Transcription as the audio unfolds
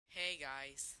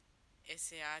Guys, it's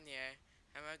Rayyan here,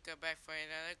 and welcome back for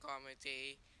another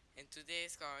commentary. In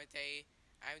today's commentary,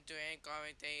 I'm doing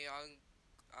commentary on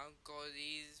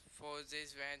cuddlies for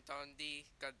this rant on the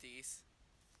cuddlies.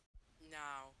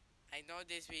 Now, I know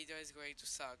this video is going to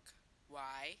suck.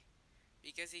 Why?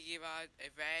 Because he gave out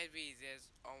a valid reasons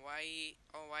on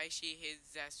why she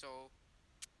hates that show.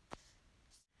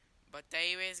 But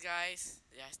anyways, guys,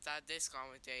 let's start this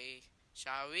commentary,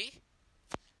 shall we?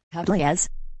 Cuddlies.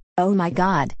 Oh my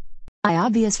god. I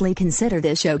obviously consider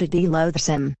this show to be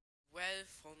loathsome. Well,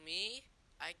 for me,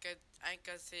 I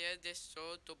consider this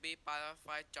show to be part of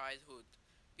my childhood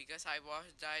because I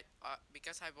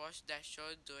watched that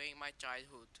show during my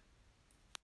childhood.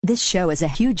 This show is a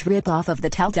huge rip-off of the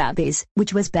Teletubbies,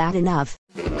 which was bad enough.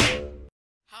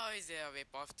 How is it a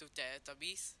rip-off to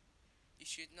Teletubbies? You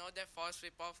should know that false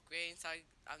rip-off cranes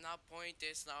are now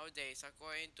pointers nowadays,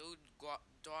 according to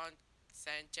Don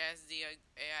Sanchez, the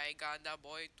AI Ganda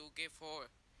Boy 2K4.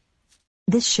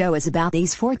 This show is about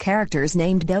these four characters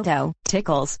named Dodo,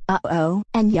 Tickles, Uh-Oh,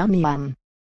 and Yum Yum.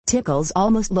 Tickles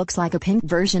almost looks like a pink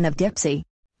version of Dipsy.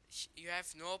 You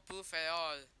have no proof at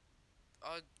all.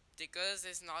 Or Tickles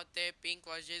is not the pink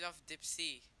version of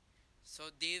Dipsy. So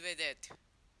deal with it.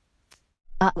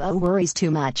 Uh-Oh worries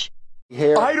too much.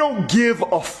 I don't give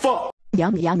a fuck.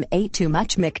 Yum Yum ate too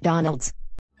much McDonald's.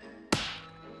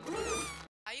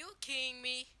 Are you kidding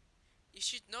me? You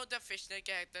should know that fictional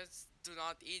characters do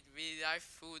not eat real life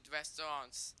food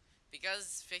restaurants.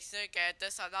 Because fictional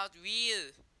characters are not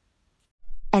real.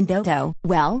 And Dodo,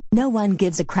 well, no one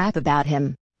gives a crap about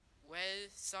him. Well,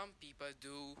 some people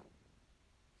do.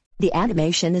 The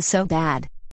animation is so bad.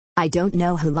 I don't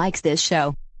know who likes this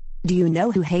show. Do you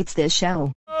know who hates this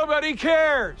show? Nobody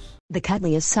cares. The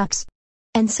Cuddlies sucks.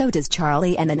 And so does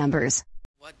Charlie and the Numbers.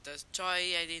 What does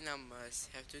Charlie and the Numbers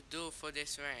have to do for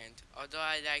this rant? Although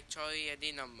I like Charlie and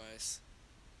the Numbers.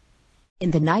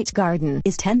 In the Night Garden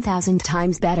is 10,000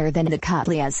 times better than the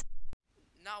Cuddlies.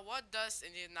 Now what does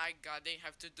In the Night Garden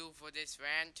have to do for this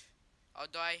rant?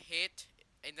 Although I hate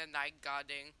In the Night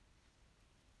Garden.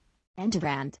 End of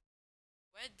rant.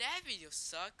 Well, that video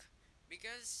suck.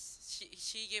 Because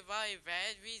she gave out a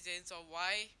valid reasons of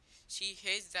why she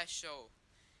hates that show.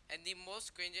 And the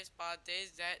most cringiest part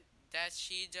is that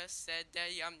she just said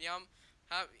that Yum Yum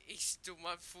eats too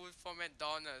much food from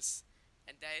McDonald's.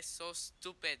 And that is so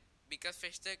stupid. Because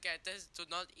fictional characters do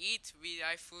not eat real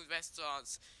life food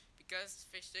restaurants. Because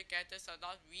fictional characters are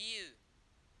not real.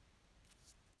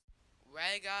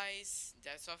 Well guys,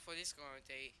 that's all for this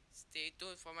commentary. Stay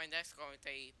tuned for my next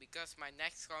commentary. Because my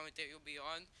next commentary will be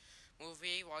on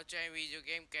movie, watcher and video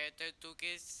game character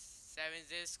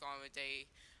 2K7's commentary.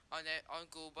 On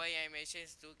Google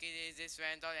Animations 2K this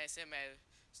rant on SML.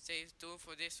 Stay tuned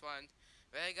for this one.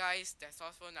 Well guys, that's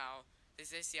all for now.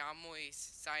 This is Yamuis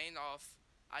signing off.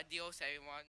 Adios everyone.